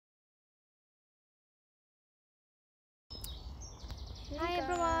Hi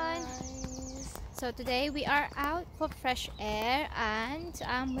everyone! So today we are out for fresh air and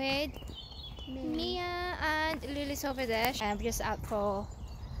I'm with Mia and Lily's over there. I'm just out for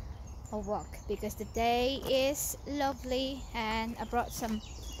a walk because the day is lovely and I brought some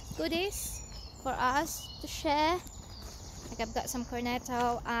goodies for us to share. Like I've got some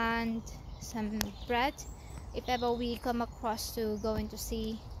cornetto and some bread. If ever we come across to going to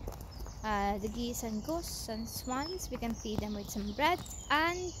see the geese and goose and swans, we can feed them with some bread.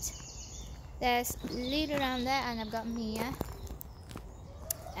 And there's Lily around there and I've got Mia.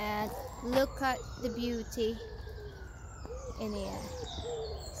 And look at the beauty in here.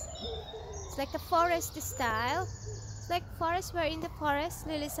 It's like a forest style. It's like forest. We're in the forest.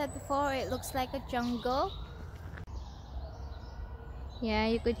 Lily said before it looks like a jungle. Yeah,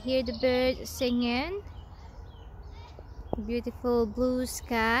 you could hear the birds singing. Beautiful blue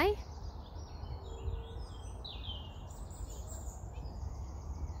sky.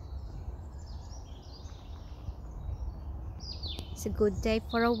 It's a good day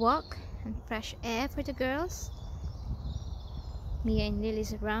for a walk and fresh air for the girls. Mia and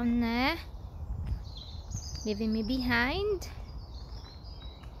Lily's around there, leaving me behind.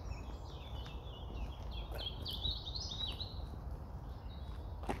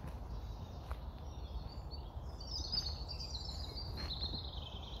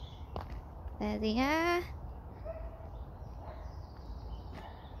 There they are.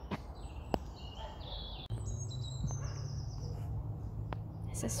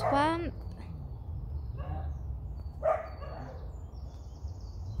 There's a swamp.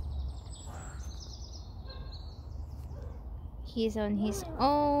 He's on his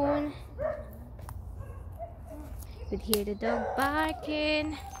own. You could hear the dog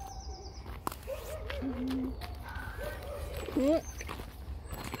barking.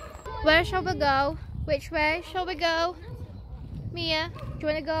 Where shall we go? Which way shall we go? Mia, do you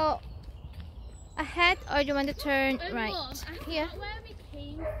want to go ahead or do you want to turn right? Here.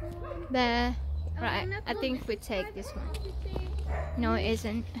 There. Right. I think we take this one. No, it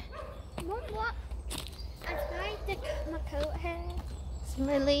isn't. What? I tried my coat hair. It's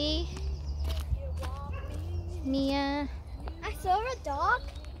Lily. Mia. I saw a dog.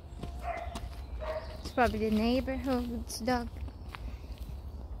 It's probably the neighborhood's dog.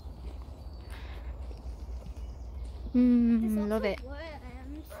 Love it.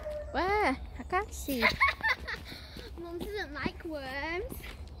 Worms. Where? I can't see. Mum doesn't like worms.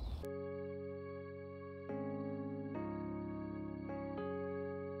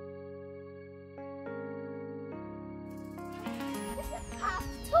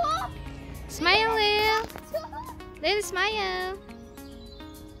 Smile, Lil. Lil, smile.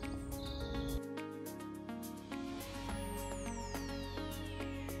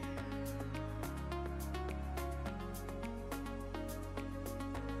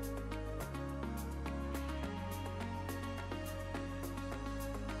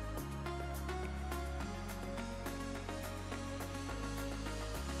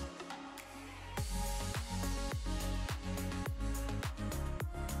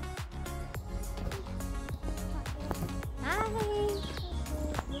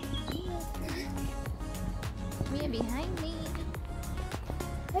 Mia behind me.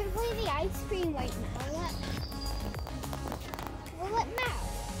 Hopefully the ice cream won't melt. Will it melt?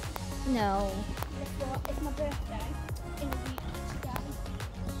 No. It's my birthday in a week today.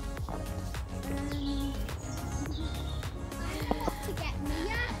 I want to get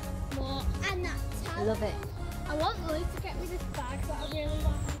Mia more and that's I love it. I want Lou to get me this bag that I really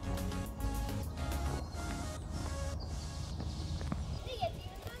want.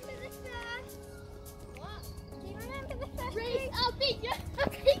 I'll beat you.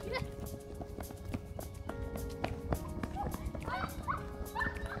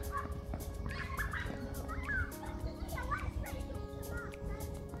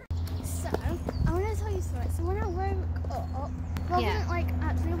 So, I want to tell you a story. So when I woke up, I wasn't like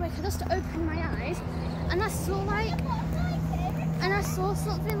actually awake. I just opened my eyes and I saw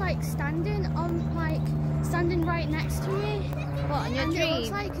something like standing right next to me. What, in your and dream? It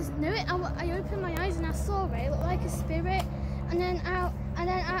looks like, I opened my eyes and I saw it. It looked like a spirit. And then I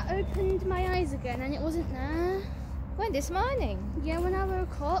opened my eyes again and it wasn't there. When? This morning? Yeah, when I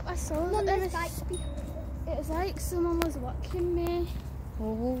woke up, I saw that it was like someone was watching me.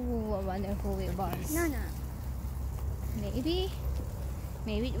 Oh, I wonder who it was. Nana. Maybe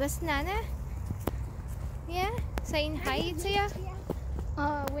it was Nana. Yeah, saying hi to you.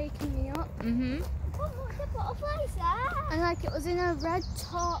 Oh, waking me up. Look, the butterflies there. And like it was in a red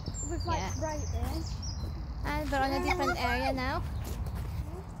top with like right there. And we're on a different area now.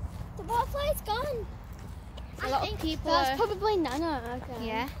 The butterfly's gone. A lot of people That's are, probably Nana again.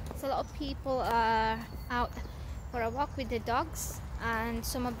 yeah, so a lot of people are out for a walk with the dogs, and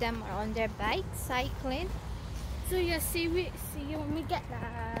some of them are on their bikes cycling. So yeah, see you when we get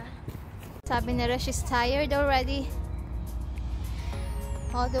there. Sabinera, she's tired already.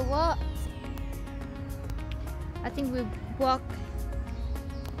 All the walk. I think we walked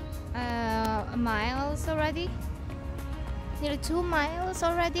miles already. Nearly 2 miles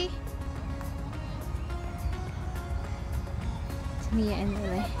already. It's Mia and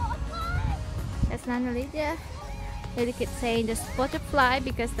Lily. That's Nana Lydia. Lily keeps saying the butterfly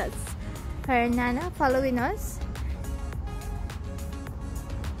because that's her Nana following us.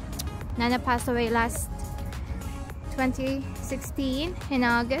 Nana passed away last 2016 in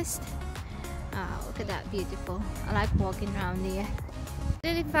August. Oh, look at that, beautiful. I like walking around here.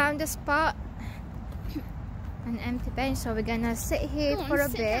 Lily found a spot, an empty bench, so we're gonna sit here for a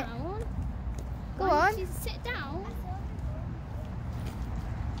bit. Down. Go Why on. don't you sit down?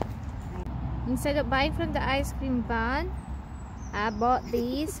 Instead of buying from the ice cream van, I bought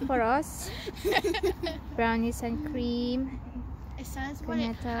these for us. Brownies and cream. It says what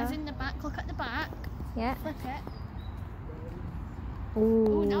it Cornetto. has in the back. Look at the back. Yeah. Flip it. Ooh.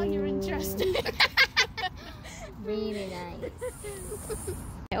 Oh, now you're interested. Really nice.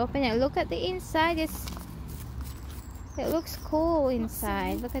 I open it. Look at the inside. It looks cool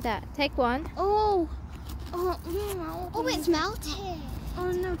inside. Look at that. Take one. Oh. Oh, it's melted. Oh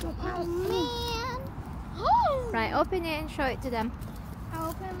no, don't Oh, melt. man. Oh. Right, open it and show it to them. I'll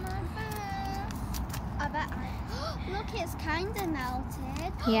open my first. I bet look, it's kind of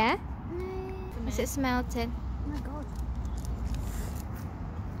melted. Yeah? No. Is it melted? Oh my god.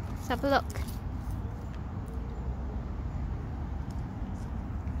 Let's have a look.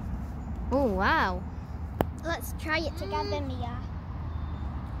 Oh, wow. Let's try it together, Mia.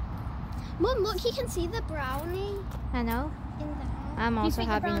 Mum, look, you can see the brownie I know. in there. I'm You also think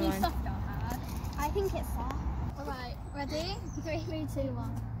the having brownie's one. soft or hard? I think it's soft. Alright, ready? 3, 2,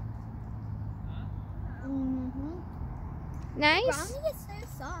 1. Nice. Brownie is so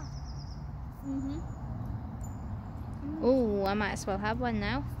soft. Oh, I might as well have one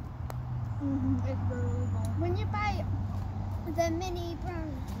now. It's really good. When you buy the mini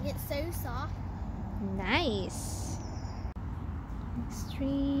brownie, it's so soft. Nice.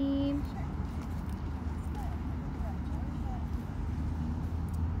 Extreme.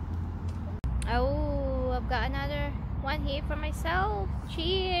 Oh, I've got another one here for myself.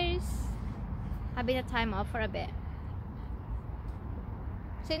 Cheers. I've been a time off for a bit.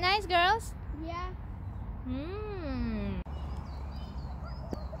 Is it nice, girls? Yeah. Mmm.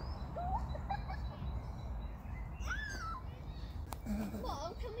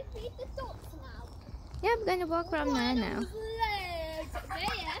 Mom, can we feed the ducks now? Yeah, I'm gonna walk around there now.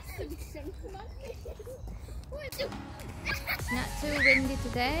 It's not too windy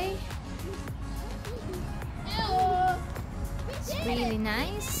today. It's really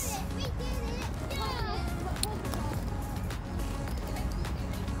nice. We did it!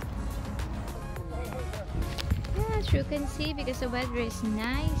 Yeah, as you can see, because the weather is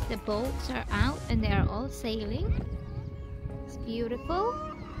nice, the boats are out and they are all sailing. It's beautiful.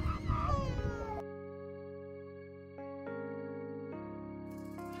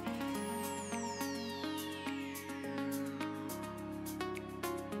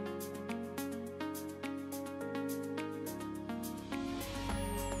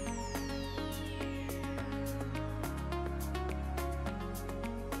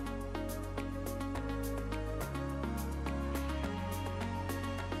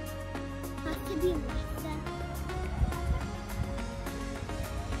 Has to be lesser.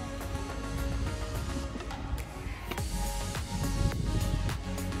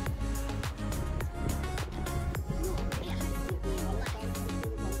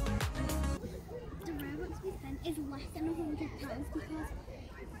 The robots we spent is less than £100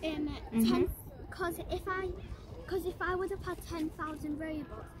 because if I would have had 10,000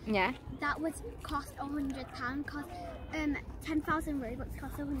 robots, Yeah. that would cost £100 because 10,000 robots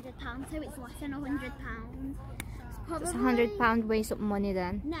cost £100, so it's less than £100. It's £100 waste of money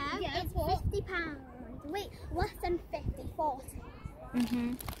then. No, it's £50. Wait, less than 50, 40.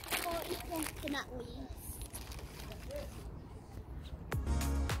 40 something at least.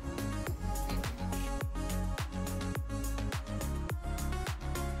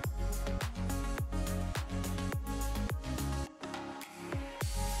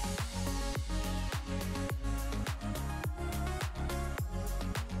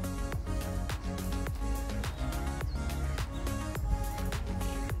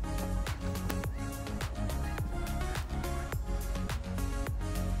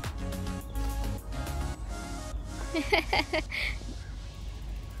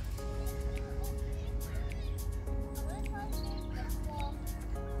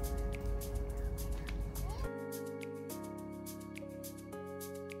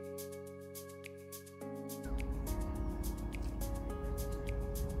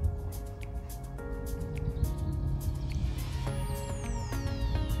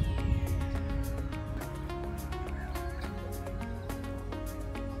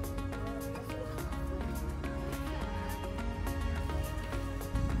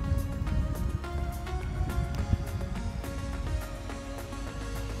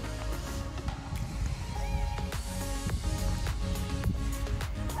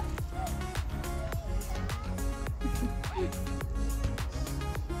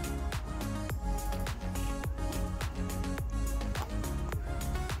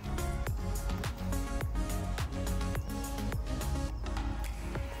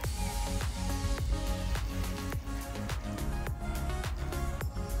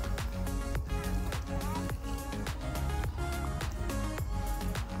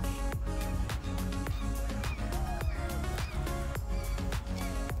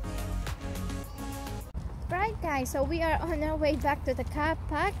 Right guys, so we are on our way back to the car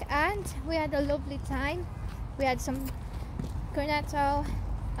park and we had a lovely time. We had some cornetto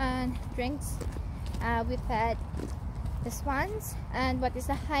and drinks. We've had the swans. And what is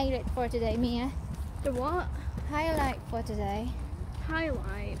the highlight for today, Mia? The what? Highlight for today.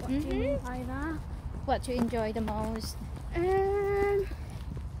 Highlight? What do you mean by that? What you enjoy the most?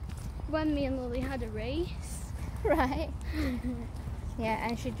 When me and Lily had a race. Right. Yeah,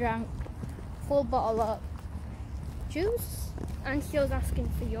 and she drank full bottle of juice. And she was asking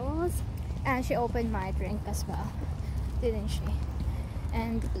for yours. And she opened my drink as well, didn't she?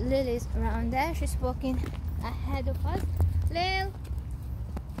 And Lily's around there. She's walking ahead of us. Lily!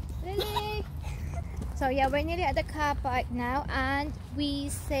 So yeah, we're nearly at the car park now and we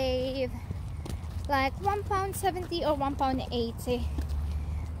save like £1.70 or £1.80,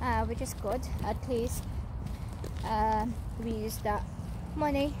 which is good. At least we use that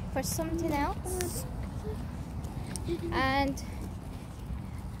money for something else. And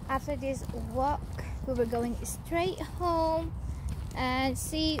after this walk we were going straight home and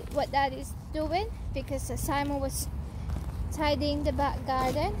see what Dad is doing, because Simon was tidying the back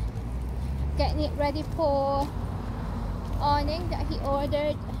garden, getting it ready for awning that he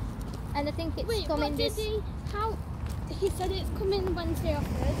ordered, and I think it's coming this... He said it's coming Wednesday or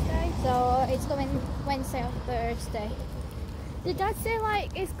Thursday. So it's coming Wednesday or Thursday. Did Dad say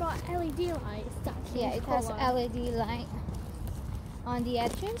like it's got LED lights that change Yeah, it has LED light on the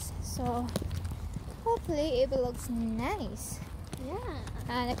edges, so hopefully it will look nice. Yeah.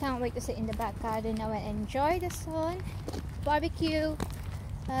 And I can't wait to sit in the back garden now and enjoy the sun, barbecue,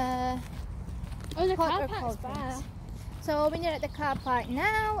 Oh, the hot car or park's cold there. drinks. So we're at the car park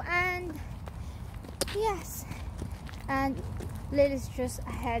now, and yes, and Lily's just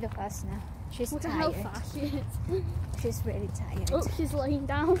ahead of us now. She's Look at tired. how fast she is. She's really tired. Oh, she's laying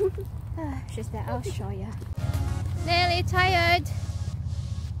down. She's there. I'll show you. Lily, tired?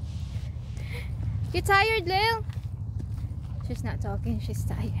 You tired, Lil? She's not talking. She's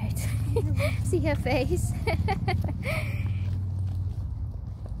tired. See her face.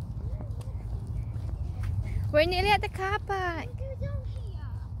 We're nearly at the car park.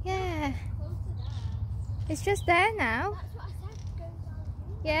 Yeah. It's just there now.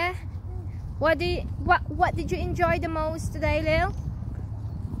 Yeah. What did you enjoy the most today, Lil?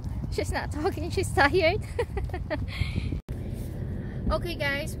 She's not talking, she's tired. Okay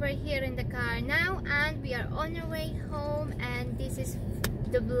guys, we're here in the car now and we are on our way home, and this is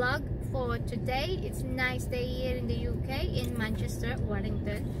the vlog for today. It's a nice day here in the UK, in Manchester,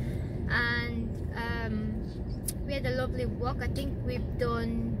 Wellington, and we had a lovely walk. I think we've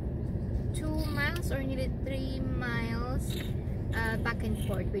done 2 miles or nearly 3 miles back and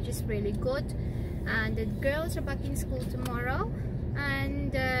forth, which is really good. And the girls are back in school tomorrow,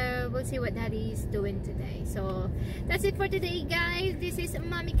 and we'll see what Daddy is doing today. So that's it for today guys. This is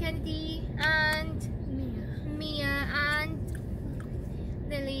Mommy Kennedy and Mia and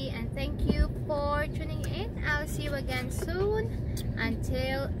Lily, and thank you for tuning in. I'll see you again soon.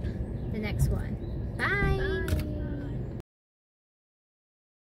 Until the next one. Bye.